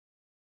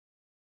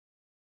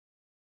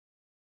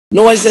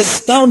No, it's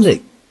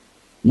astounding.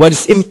 What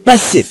is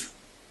impressive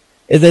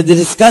is that the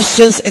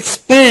discussions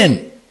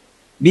expand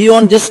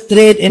beyond just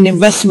trade and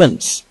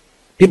investments.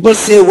 People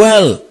say,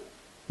 well,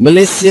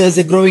 Malaysia is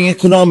a growing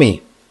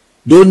economy.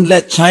 Don't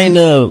let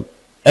China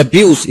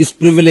abuse its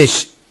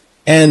privilege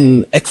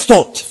and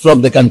extort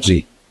from the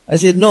country. I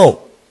said,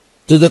 no.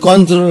 To the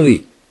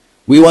contrary,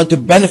 we want to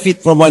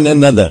benefit from one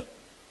another.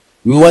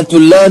 We want to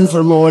learn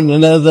from one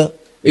another.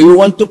 We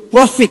want to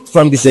profit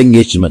from this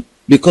engagement.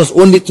 Because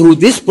only through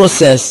this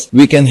process,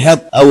 we can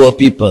help our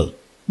people,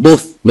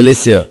 both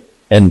Malaysia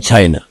and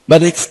China.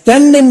 But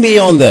extending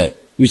beyond that,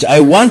 which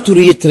I want to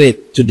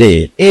reiterate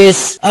today,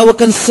 is our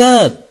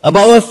concern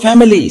about our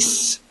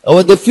families,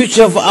 about the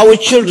future of our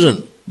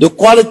children, the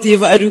quality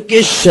of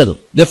education,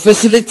 the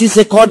facilities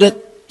accorded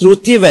through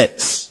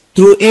TVETs,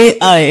 through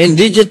AI and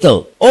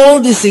digital. All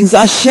these things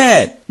are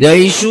shared. There are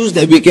issues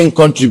that we can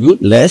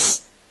contribute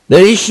less.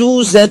 There are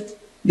issues that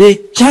the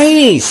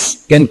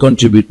Chinese can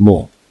contribute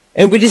more.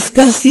 And we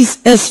discuss this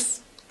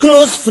as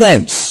close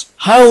friends.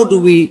 How do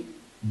we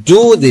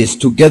do this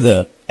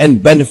together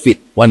and benefit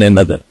one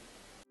another?